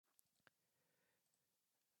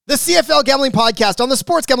The CFL Gambling Podcast on the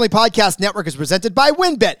Sports Gambling Podcast Network is presented by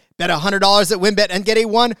WynnBET. Bet $100 at WynnBET and get a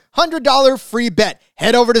 $100 free bet.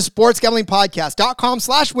 Head over to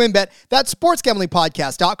sportsgamblingpodcast.com/WynnBET. That's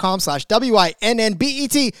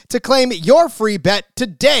sportsgamblingpodcast.com/WINNBET to claim your free bet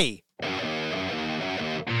today.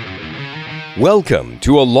 Welcome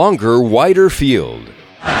to a longer, wider field.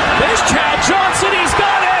 There's Chad Johnson, he's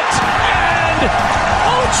got it! And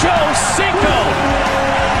Ocho Cinco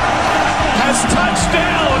has touched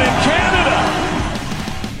down in Canada.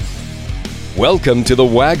 Welcome to the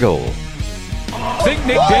Waggle. I think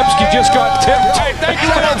Nick Dembski just got tipped.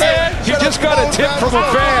 He just got a tip from the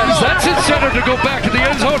fans. That's incentive to go back to the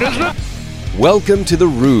end zone, isn't it? Welcome to the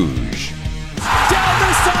Rouge. Down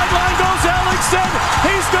the sideline goes Ellingson.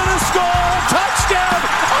 He's going to score. Touchdown.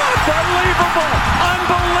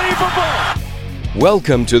 Unbelievable.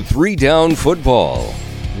 Welcome to 3 Down Football.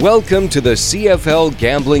 Welcome to the CFL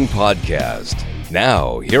Gambling Podcast.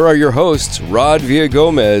 Now, here are your hosts, Rod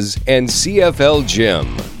Villagomez and CFL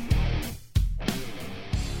Jim.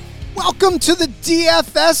 Welcome to the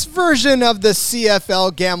DFS version of the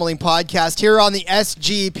CFL Gambling Podcast here on the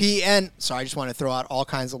SGPN. Sorry, I just want to throw out all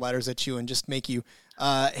kinds of letters at you and just make you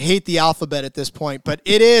hate the alphabet at this point. But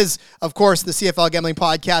it is, of course, the CFL Gambling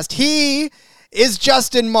Podcast. He is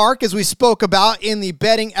Justin Mark, as we spoke about in the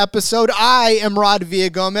betting episode. I am Rod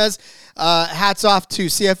Villagomez. Hats off to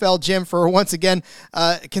CFL Jim for once again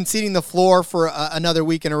conceding the floor for another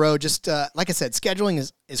week in a row. Just like I said, scheduling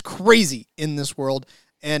is crazy in this world.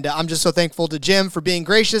 And I'm just so thankful to Jim for being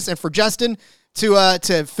gracious and for Justin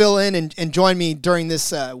to fill in and join me during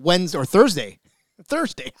this Wednesday or Thursday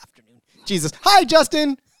afternoon. Jesus. Hi,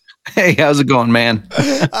 Justin. Hey, how's it going, man?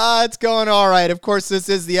 It's going all right. Of course, this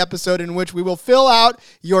is the episode in which we will fill out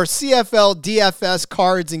your CFL DFS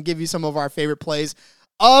cards and give you some of our favorite plays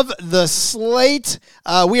of the slate.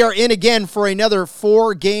 We are in again for another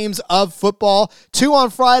 4 games of football. 2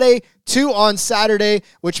 on Friday, 2 on Saturday,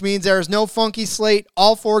 which means there is no funky slate.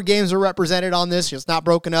 All 4 games are represented on this. It's not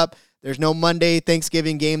broken up. There's no Monday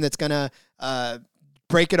Thanksgiving game that's going to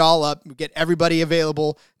break it all up, get everybody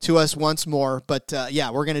available to us once more. But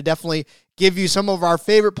yeah, we're going to definitely give you some of our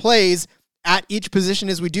favorite plays at each position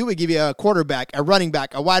as we do. We give you a quarterback, a running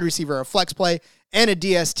back, a wide receiver, a flex play, and a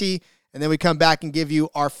DST. And then we come back and give you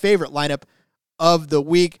our favorite lineup of the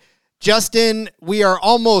week. Justin, we are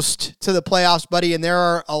almost to the playoffs, buddy, and there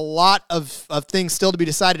are a lot of things still to be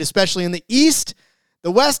decided, especially in the East.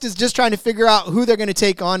 The West is just trying to figure out who they're going to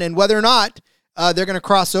take on and whether or not they're going to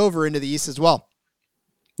cross over into the East as well.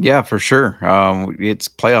 Yeah, for sure. It's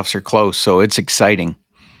playoffs are close, so it's exciting.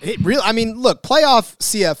 It really, I mean, look, playoff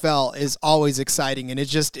CFL is always exciting, and it's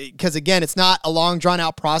just because, again, it's not a long,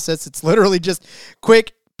 drawn-out process. It's literally just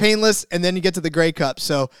quick, painless, and then you get to the Grey Cup.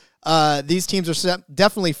 So these teams are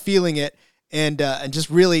definitely feeling it and just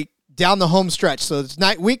really down the home stretch. So it's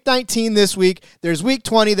week 19 this week. There's week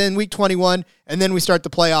 20, then week 21, and then we start the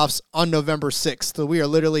playoffs on November 6th. So we are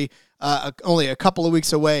literally only a couple of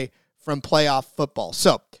weeks away from playoff football.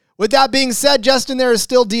 So with that being said, Justin, there is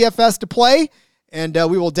still DFS to play, and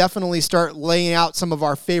we will definitely start laying out some of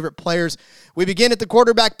our favorite players. We begin at the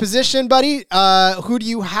quarterback position, buddy. Who do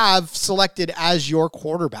you have selected as your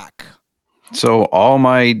quarterback? So all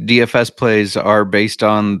my DFS plays are based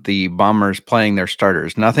on the Bombers playing their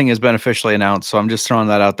starters. Nothing has been officially announced, so I'm just throwing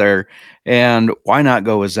that out there. And why not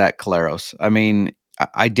go with Zach Collaros? I mean,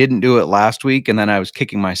 I didn't do it last week, and then I was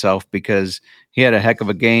kicking myself because he had a heck of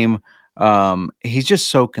a game. He's just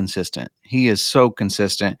so consistent. He is so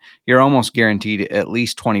consistent. You're almost guaranteed at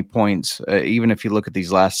least 20 points. Even if you look at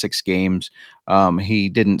these last 6 games, he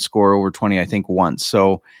didn't score over 20, I think, once.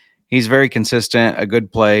 So he's very consistent, a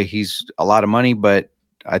good play. He's a lot of money, but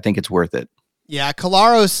I think it's worth it. Yeah,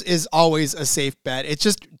 Collaros is always a safe bet. It's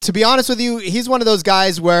just, to be honest with you, he's one of those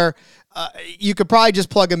guys where you could probably just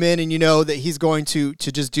plug him in and you know that he's going to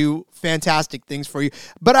just do fantastic things for you.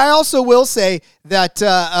 But I also will say that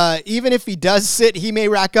even if he does sit, he may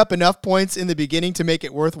rack up enough points in the beginning to make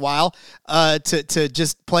it worthwhile to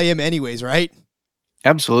just play him anyways, right?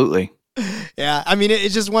 Absolutely. Yeah, I mean,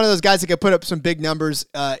 it's just one of those guys that can put up some big numbers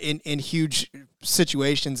in huge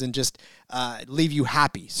situations and just leave you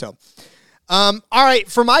happy. So, all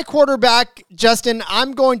right, for my quarterback, Justin,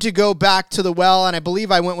 I'm going to go back to the well, and I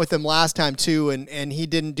believe I went with him last time too, and he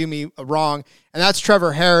didn't do me wrong, and that's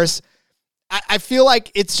Trevor Harris. I feel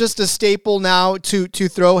like it's just a staple now to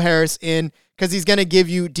throw Harris in because he's going to give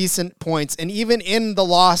you decent points, and even in the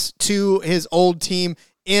loss to his old team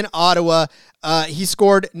in Ottawa, he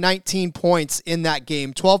scored 19 points in that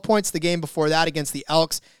game. 12 points the game before that against the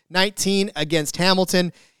Elks, 19 against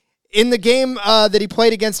Hamilton. In the game that he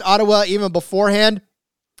played against Ottawa, even beforehand,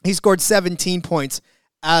 he scored 17 points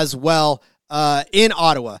as well in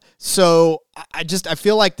Ottawa. So I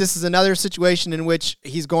feel like this is another situation in which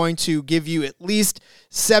he's going to give you at least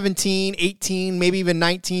 17, 18, maybe even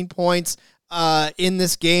 19 points in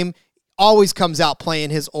this game. Always comes out playing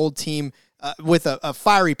his old team with a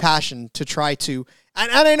fiery passion to try to,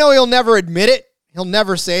 and I know he'll never admit it. He'll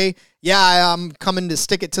never say, yeah, I'm coming to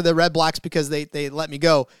stick it to the Red Blacks because they let me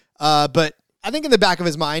go. But I think in the back of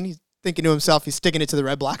his mind, he's thinking to himself, he's sticking it to the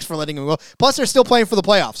Red Blacks for letting him go. Plus, they're still playing for the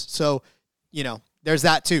playoffs. So, there's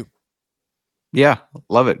that too. Yeah,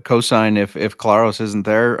 love it. Cosign if Claros isn't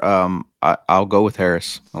there, I'll go with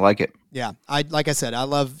Harris. I like it. Yeah, like I said, I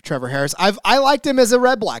love Trevor Harris. I liked him as a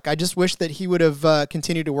Red Black. I just wish that he would have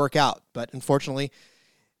continued to work out, but unfortunately,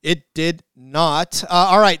 it did not.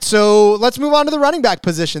 All right, so let's move on to the running back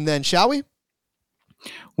position then, shall we?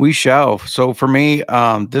 We shall. So for me,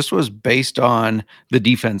 this was based on the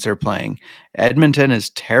defense they're playing. Edmonton is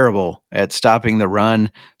terrible at stopping the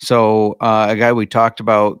run. So a guy we talked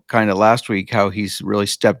about kind of last week, how he's really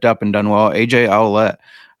stepped up and done well, AJ Owlett.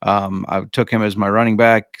 I took him as my running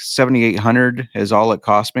back. 7,800 is all it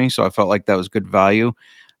cost me. So I felt like that was good value.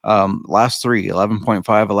 Last three, 11.5,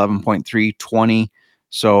 11.3, 20.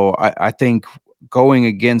 So I think going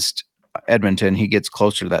against Edmonton, he gets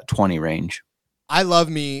closer to that 20 range. I love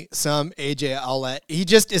me some AJ Owlett. He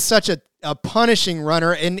just is such a punishing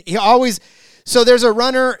runner. And he always, so there's a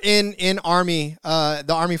runner in Army,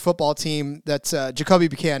 the Army football team that's Jacoby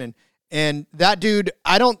Buchanan. And that dude,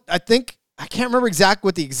 I can't remember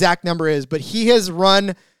what the exact number is, but he has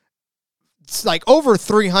run like over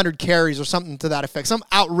 300 carries or something to that effect, some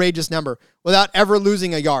outrageous number without ever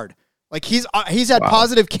losing a yard. Like he's had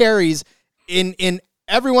positive carries in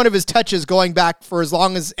every one of his touches going back for as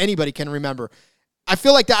long as anybody can remember. I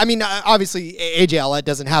feel like that. I mean, obviously AJ Owlett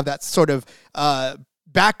doesn't have that sort of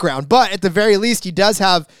background, but at the very least, he does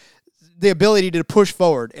have the ability to push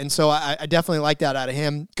forward. And so I definitely like that out of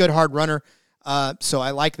him. Good hard runner. So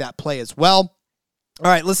I like that play as well.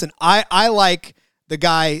 All right, listen, I like the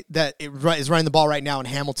guy that is running the ball right now in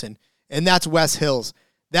Hamilton, and that's Wes Hills.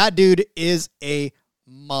 That dude is a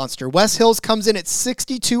monster. Wes Hills comes in at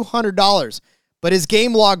 $6,200, but his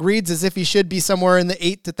game log reads as if he should be somewhere in the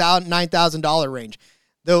 $8,000 to $9,000 range.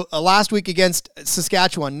 Though last week against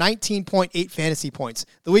Saskatchewan, 19.8 fantasy points.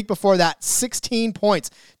 The week before that, 16 points,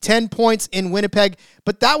 10 points in Winnipeg.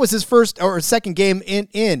 But that was his first or second game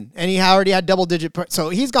in, and he already had double-digit. So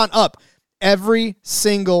he's gone up every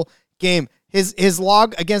single game. His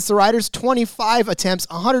log against the Riders, 25 attempts,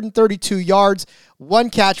 132 yards, one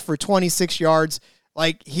catch for 26 yards.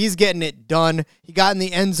 Like, he's getting it done. He got in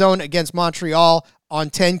the end zone against Montreal on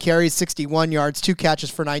 10 carries, 61 yards, two catches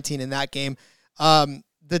for 19 in that game. The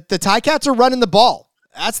Ticats are running the ball.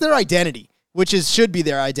 That's their identity, which should be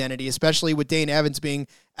their identity, especially with Dane Evans being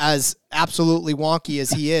as absolutely wonky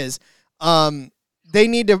as he is. They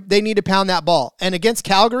need to pound that ball. And against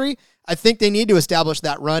Calgary, I think they need to establish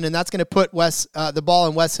that run, and that's going to put the ball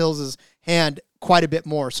in Wes Hills' hand quite a bit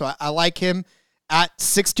more. So I like him at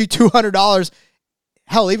 $6,200.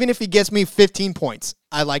 Hell, even if he gets me 15 points,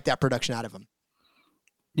 I like that production out of him.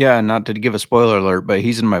 Yeah, not to give a spoiler alert, but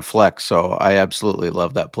he's in my flex, so I absolutely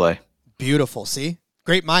love that play. Beautiful. See?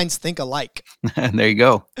 Great minds think alike. There you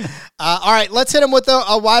go. All right, let's hit him with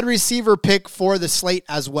a wide receiver pick for the slate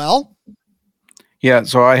as well. Yeah,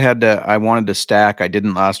 so I wanted to stack. I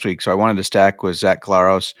didn't last week, so I wanted to stack with Zach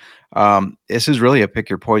Claros. This is really a pick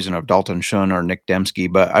your poison of Dalton Schoen or Nick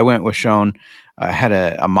Dembski, but I went with Schoen. I had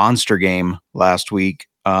a monster game last week,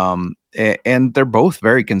 and they're both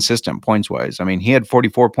very consistent points-wise. I mean, he had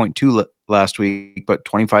 44.2 last week, but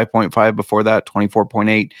 25.5 before that,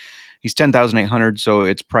 24.8. He's 10,800, so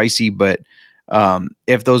it's pricey, but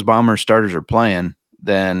if those Bomber starters are playing,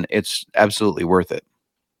 then it's absolutely worth it.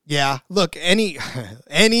 Yeah, look, any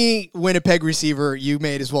Winnipeg receiver, you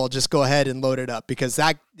may as well just go ahead and load it up because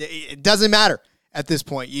it doesn't matter at this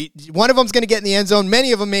point. One of them's going to get in the end zone.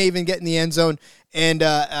 Many of them may even get in the end zone, and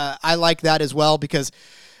I like that as well because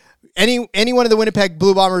any one of the Winnipeg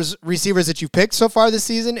Blue Bombers receivers that you've picked so far this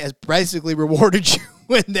season has basically rewarded you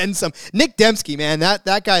and then some. Nick Dembski, man,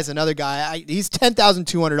 that guy's another guy. He's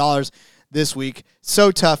 $10,200 this week.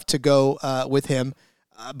 So tough to go with him,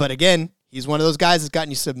 but again, he's one of those guys that's gotten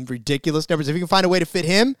you some ridiculous numbers. If you can find a way to fit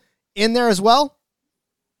him in there as well,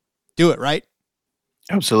 do it, right?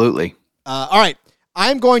 Absolutely. All right.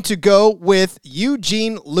 I'm going to go with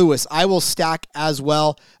Eugene Lewis. I will stack as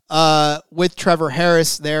well with Trevor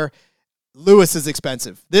Harris there. Lewis is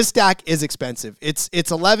expensive. This stack is expensive. It's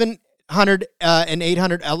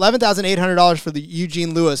 $11,800 for the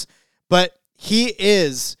Eugene Lewis, but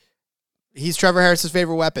he's Trevor Harris's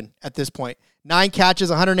favorite weapon at this point. 9 catches,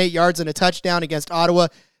 108 yards, and a touchdown against Ottawa.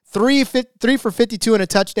 3 for 52 and a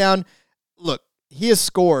touchdown. Look, he has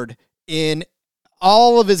scored in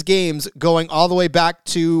all of his games going all the way back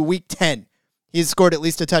to week 10. He's scored at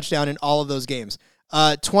least a touchdown in all of those games.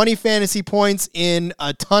 20 fantasy points in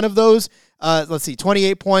a ton of those.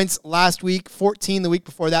 28 points last week, 14 the week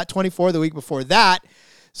before that, 24 the week before that.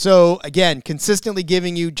 So, again, consistently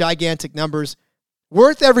giving you gigantic numbers.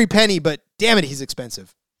 Worth every penny, but damn it, he's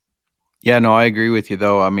expensive. Yeah, no, I agree with you,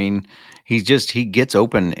 though. I mean, he gets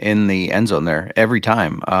open in the end zone there every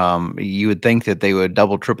time. You would think that they would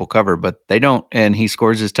double, triple cover, but they don't. And he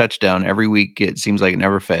scores his touchdown every week. It seems like it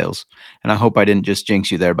never fails. And I hope I didn't just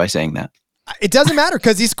jinx you there by saying that. It doesn't matter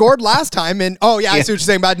because he scored last time. And, I see what you're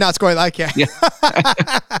saying about not scoring. I can't. Yeah.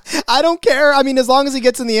 I don't care. I mean, as long as he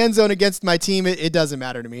gets in the end zone against my team, it doesn't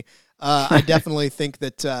matter to me. I definitely think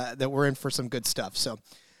that we're in for some good stuff. So,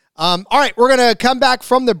 all right, we're going to come back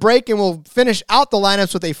from the break and we'll finish out the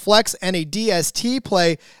lineups with a flex and a DST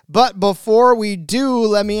play. But before we do,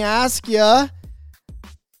 let me ask you, got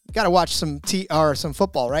to watch some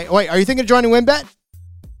football, right? Wait, are you thinking of joining WinBet?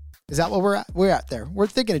 Is that what we're at there? We're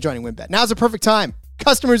thinking of joining WinBet. Now's the perfect time.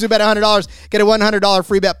 Customers who bet $100 get a $100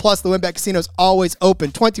 free bet, plus the WinBet Casino is always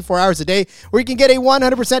open 24 hours a day, where you can get a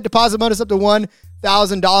 100% deposit bonus up to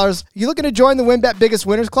 $1,000. You looking to join the WinBet Biggest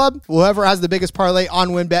Winners Club? Whoever has the biggest parlay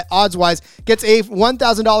on WinBet, odds-wise, gets a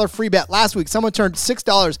 $1,000 free bet. Last week, someone turned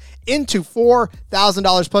 $6 into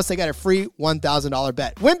 $4,000, plus they got a free $1,000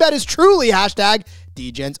 bet. WinBet is truly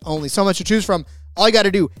 #DGens only. So much to choose from. All you got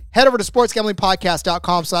to do, head over to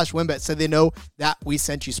sportsgamblingpodcast.com/winbet so they know that we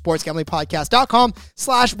sent you.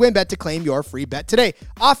 Sportsgamblingpodcast.com/winbet to claim your free bet today.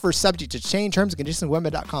 Offer subject to change. Terms and conditions at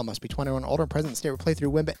winbet.com. Must be 21 or older and present in the state where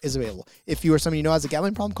playthrough WinBet is available. If you or somebody you know has a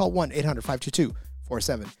gambling problem, call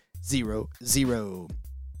 1-800-522-4700.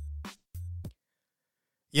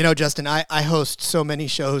 You know, Justin, I host so many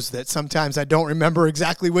shows that sometimes I don't remember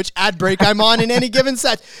exactly which ad break I'm on in any given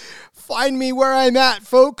set. Find me where I'm at,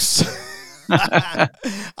 folks. But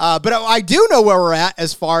I do know where we're at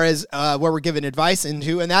as far as where we're giving advice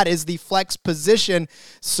into, and that is the flex position.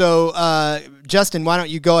 So, Justin, why don't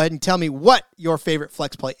you go ahead and tell me what your favorite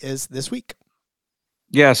flex play is this week?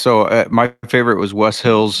 Yeah, so my favorite was Wes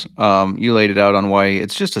Hills. You laid it out on why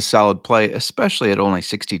it's just a solid play, especially at only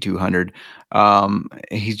 6,200.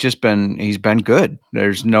 He's been good.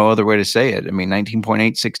 There's no other way to say it. I mean,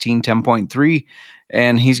 19.8, 16, 10.3.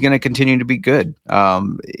 And he's going to continue to be good.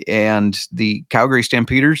 And the Calgary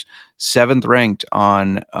Stampeders, 7th ranked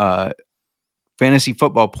on fantasy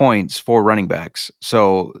football points for running backs.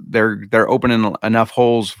 So they're opening enough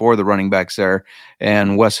holes for the running backs there.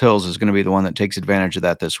 And Wes Hills is going to be the one that takes advantage of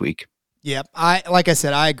that this week. Yeah, like I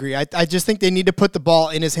said, I agree. I just think they need to put the ball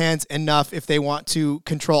in his hands enough if they want to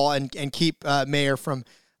control and keep Mayer from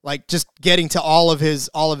like just getting to all of his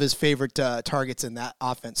favorite targets in that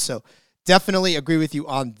offense. So definitely agree with you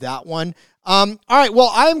on that one. All right,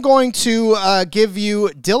 well, I'm going to give you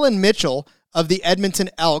Dylan Mitchell of the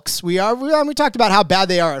Edmonton Elks. We talked about how bad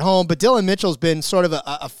they are at home, but Dylan Mitchell's been sort of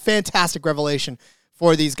a fantastic revelation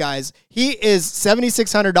for these guys. He is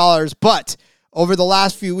 $7,600, but over the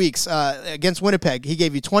last few weeks against Winnipeg, he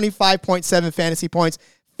gave you 25.7 fantasy points,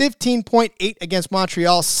 15.8 against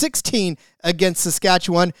Montreal, 16 against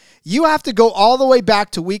Saskatchewan. You have to go all the way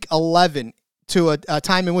back to week 11 to a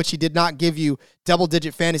time in which he did not give you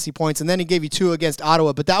double-digit fantasy points, and then he gave you 2 against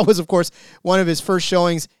Ottawa. But that was, of course, one of his first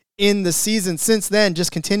showings in the season. Since then,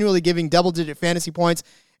 just continually giving double-digit fantasy points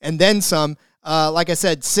and then some. Like I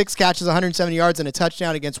said, 6 catches, 170 yards, and a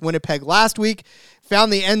touchdown against Winnipeg last week.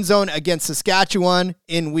 Found the end zone against Saskatchewan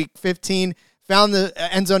in week 15. Found the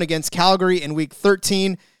end zone against Calgary in week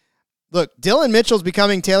 13. Look, Dylan Mitchell's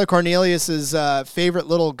becoming Taylor Cornelius's favorite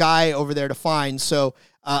little guy over there to find. So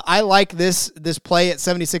I like this play at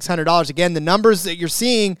 $7,600. Again, the numbers that you're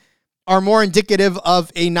seeing are more indicative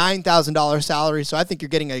of a $9,000 salary. So I think you're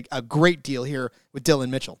getting a great deal here with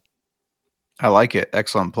Dylan Mitchell. I like it.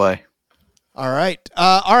 Excellent play. All right.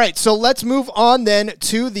 So let's move on then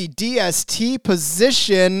to the DST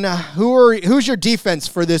position. Who's your defense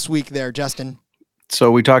for this week there, Justin?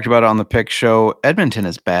 So we talked about it on the pick show. Edmonton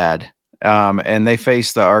is bad. And they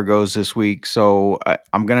face the Argos this week. So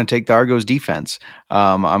I'm going to take the Argos defense.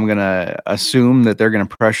 I'm going to assume that they're going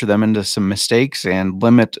to pressure them into some mistakes and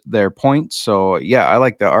limit their points. So yeah, I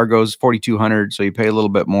like the Argos 4,200. So you pay a little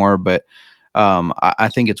bit more, but I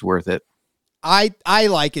think it's worth it. I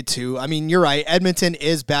like it too. I mean, you're right. Edmonton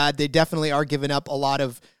is bad. They definitely are giving up a lot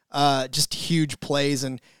of just huge plays.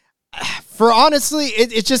 And for honestly,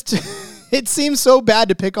 it's just It seems so bad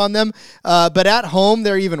to pick on them, but at home,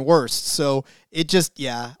 they're even worse. So it just,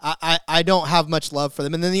 I don't have much love for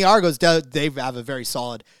them. And then the Argos, they have a very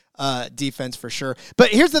solid defense for sure.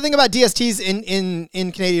 But here's the thing about DSTs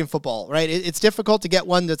in Canadian football, right? It's difficult to get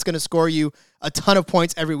one that's going to score you a ton of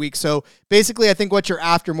points every week. So basically, I think what you're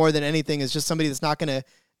after more than anything is just somebody that's not going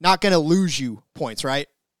to lose you points, right?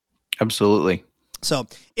 Absolutely. So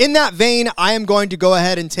in that vein, I am going to go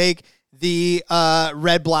ahead and take the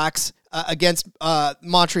Red Blacks against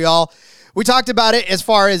Montreal. We talked about it as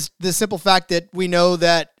far as the simple fact that we know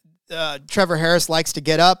that Trevor Harris likes to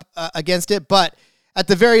get up against it, but at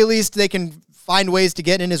the very least, they can find ways to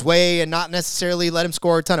get in his way and not necessarily let him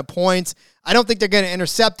score a ton of points. I don't think they're going to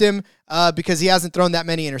intercept him because he hasn't thrown that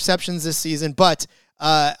many interceptions this season, but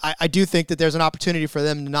I do think that there's an opportunity for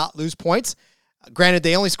them to not lose points. Granted,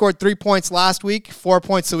 they only scored 3 points last week, 4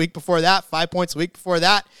 points the week before that, 5 points the week before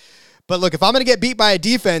that. But look, if I'm going to get beat by a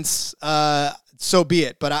defense, so be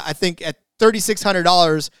it. But I think at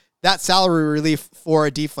 $3,600, that salary relief for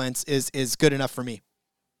a defense is good enough for me.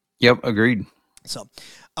 Yep, agreed. So,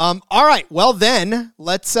 all right. Well, then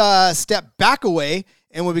let's step back away.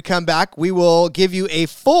 And when we come back, we will give you a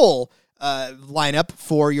full lineup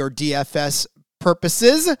for your DFS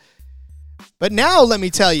purposes. But now let me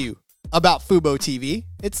tell you about Fubo TV.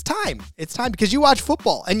 It's time. It's time because you watch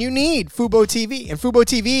football and you need Fubo TV. And Fubo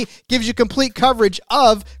TV gives you complete coverage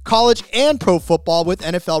of college and pro football with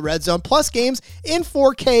NFL Red Zone plus games in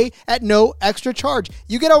 4K at no extra charge.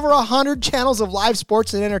 You get over 100 channels of live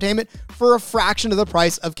sports and entertainment for a fraction of the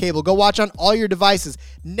price of cable. Go watch on all your devices.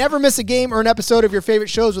 Never miss a game or an episode of your favorite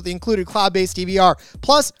shows with the included cloud-based DVR.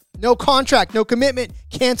 Plus, no contract, no commitment.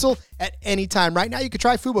 Cancel at any time. Right now, you can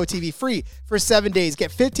try Fubo TV free for 7 days.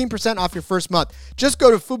 Get 15% off your first month. Just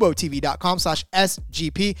go to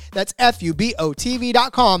FuboTV.com/SGP. That's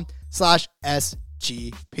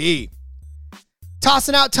FUBOTV.com/SGP.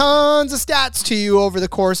 Tossing out tons of stats to you over the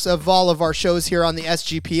course of all of our shows here on the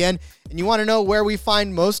SGPN. And you want to know where we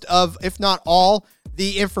find most of, if not all,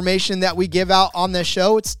 the information that we give out on this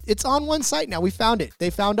show. It's on one site now. We found it. They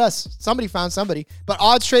found us. Somebody found somebody. But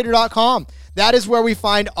oddstrader.com. That is where we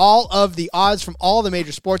find all of the odds from all the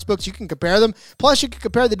major sports books. You can compare them. Plus, you can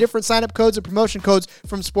compare the different sign-up codes and promotion codes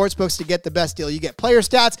from sports books to get the best deal. You get player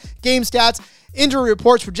stats, game stats, injury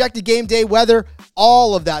reports, projected game day, weather,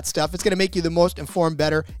 all of that stuff. It's going to make you the most informed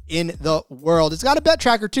bettor in the world. It's got a bet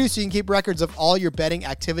tracker, too, so you can keep records of all your betting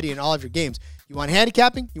activity in all of your games. You want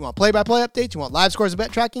handicapping? You want play-by-play updates? You want live scores of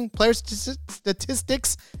bet tracking? Player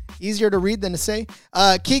statistics? Easier to read than to say.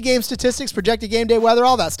 Key game statistics, projected game day, weather,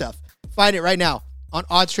 all that stuff. Find it right now on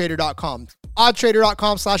oddstrader.com.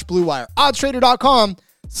 Oddstrader.com/Blue Wire.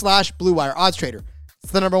 Oddstrader.com/Blue Wire. Oddstrader.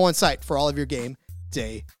 It's the #1 site for all of your game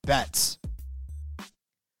day bets.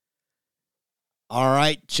 All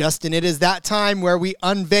right, Justin, it is that time where we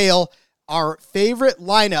unveil our favorite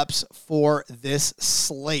lineups for this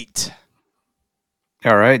slate.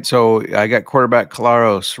 All right, so I got quarterback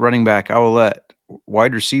Claros, running back Owlette,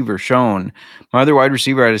 wide receiver Schoen. My other wide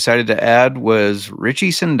receiver I decided to add was Richie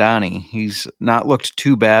Sindani. He's not looked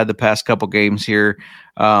too bad the past couple games here.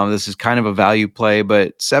 This is kind of a value play,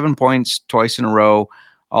 but 7 points twice in a row.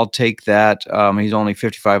 I'll take that. He's only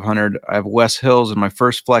 5,500. I have Wes Hills in my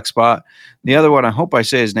first flex spot. The other one, I hope I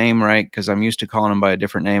say his name right because I'm used to calling him by a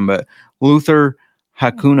different name, but Luther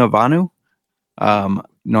Hakunavanu.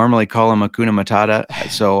 Normally call him Hakuna Matata,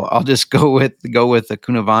 so I'll just go with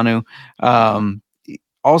Hakunavanu.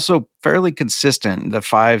 Also fairly consistent, the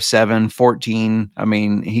 5, 7, 14. I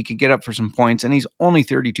mean, he could get up for some points, and he's only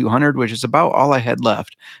 3,200, which is about all I had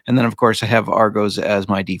left. And then, of course, I have Argos as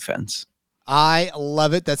my defense. I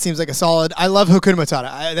love it. That seems like a solid. I love Hakuna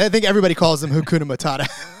Matata. I think everybody calls him Hakuna Matata.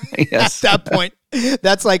 Yes. At that point,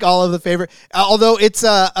 that's like all of the favorite. Although it's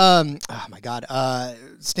oh my god,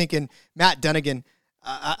 stinking Matt Dunnigan.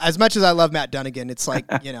 As much as I love Matt Dunnigan, it's like,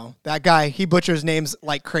 that guy, he butchers names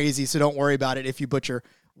like crazy, so don't worry about it if you butcher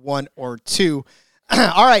one or two.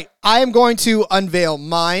 All right, I am going to unveil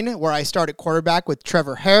mine, where I start at quarterback with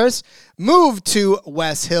Trevor Harris, move to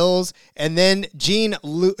Wes Hills, and then Eugene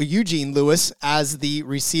Lewis as the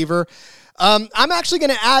receiver. I'm actually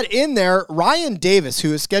going to add in there Ryan Davis,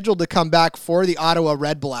 who is scheduled to come back for the Ottawa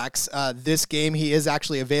Red Blacks this game. He is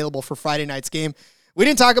actually available for Friday night's game. We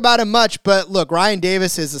didn't talk about him much, but look, Ryan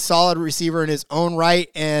Davis is a solid receiver in his own right,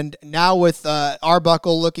 and now with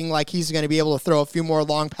Arbuckle looking like he's going to be able to throw a few more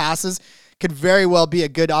long passes, could very well be a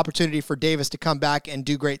good opportunity for Davis to come back and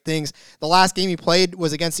do great things. The last game he played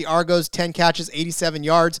was against the Argos, 10 catches, 87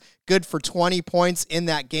 yards, good for 20 points in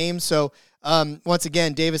that game. So once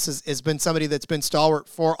again, Davis has been somebody that's been stalwart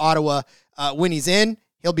for Ottawa when he's in.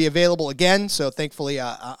 he'll be available again. So thankfully,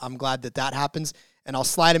 I'm glad that happens, and I'll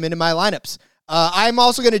slide him into my lineups. I'm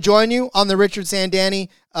also going to join you on the Richard Sandani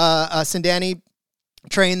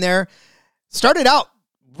train there. Started out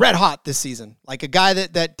red hot this season, like a guy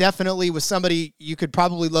that definitely was somebody you could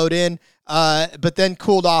probably load in, but then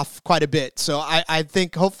cooled off quite a bit. So I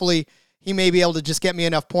think hopefully he may be able to just get me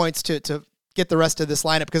enough points to get the rest of this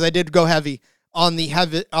lineup, because I did go heavy on the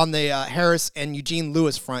Harris and Eugene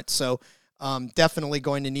Lewis front. So definitely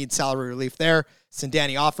going to need salary relief there.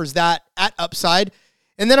 Sandani offers that at upside.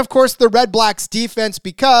 And then, of course, the Red Blacks defense,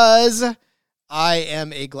 because I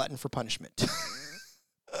am a glutton for punishment.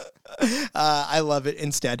 I love it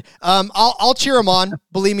instead. I'll cheer them on.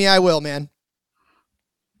 Believe me, I will, man.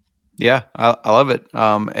 Yeah, I love it.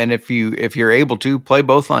 And if you're able to play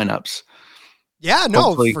both lineups. Yeah, no,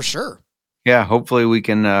 hopefully, for sure. Yeah, hopefully we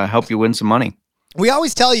can help you win some money. We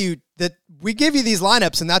always tell you that we give you these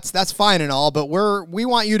lineups, and that's fine and all, but we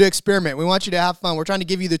want you to experiment. We want you to have fun. We're trying to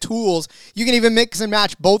give you the tools. You can even mix and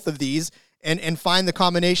match both of these and find the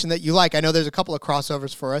combination that you like. I know there's a couple of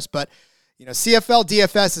crossovers for us, but CFL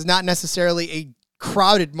DFS is not necessarily a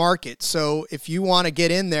crowded market. So if you want to get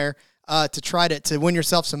in there to try to win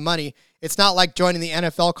yourself some money, it's not like joining the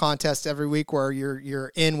NFL contest every week where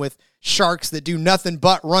you're in with sharks that do nothing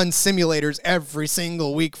but run simulators every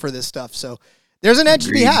single week for this stuff. So there's an edge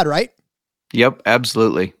to be had, right? Yep,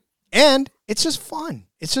 absolutely. And it's just fun.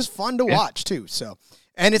 It's just fun to watch too. So,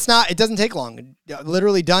 and it doesn't take long.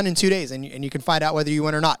 Literally done in 2 days, and you can find out whether you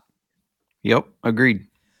win or not. Yep, agreed.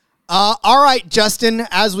 All right, Justin,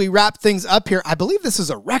 as we wrap things up here, I believe this is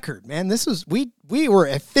a record, man. We were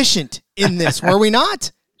efficient in this, were we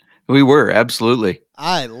not? We were, absolutely.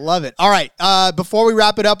 I love it. All right, before we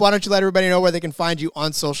wrap it up, why don't you let everybody know where they can find you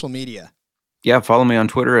on social media? Yeah, follow me on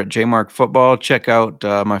Twitter at JMarkFootball. Check out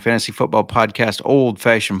my fantasy football podcast, Old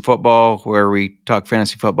Fashioned Football, where we talk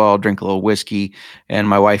fantasy football, drink a little whiskey, and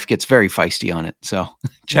my wife gets very feisty on it. So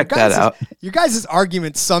check that out. You guys'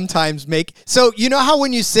 arguments sometimes so you know how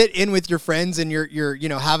when you sit in with your friends and you're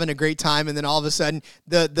having a great time, and then all of a sudden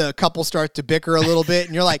the couple start to bicker a little bit,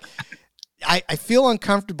 and you're like, I feel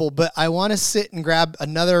uncomfortable, but I want to sit and grab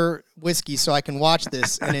another whiskey so I can watch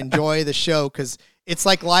this and enjoy the show, because it's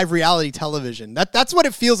like live reality television. That's what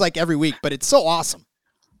it feels like every week, but it's so awesome.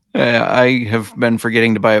 I have been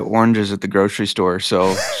forgetting to buy oranges at the grocery store,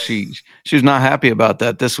 so she was not happy about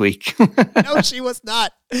that this week. No, she was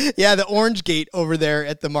not. Yeah, the orange gate over there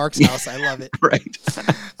at the Mark's house. I love it. Right.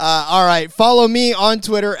 All right. Follow me on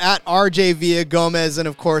Twitter at RJ Villagomez. And,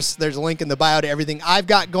 of course, there's a link in the bio to everything I've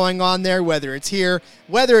got going on there, whether it's here,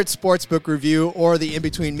 whether it's Sportsbook Review, or the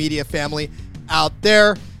In-Between Media family out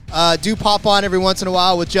there. Do pop on every once in a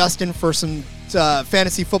while with Justin for some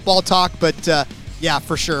fantasy football talk. But, yeah,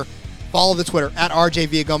 for sure, follow the Twitter at RJ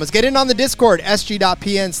Villagomez. Get in on the Discord,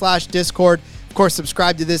 sg.pn/Discord. Of course,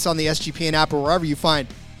 subscribe to this on the SGPN app or wherever you find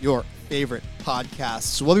your favorite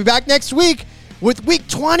podcasts. We'll be back next week with week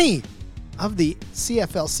 20 of the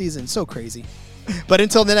CFL season. So crazy. But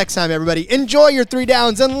until the next time, everybody, enjoy your 3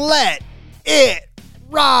 downs and let it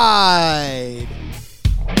ride.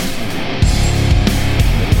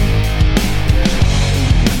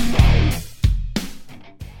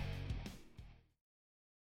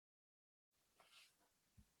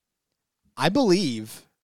 I believe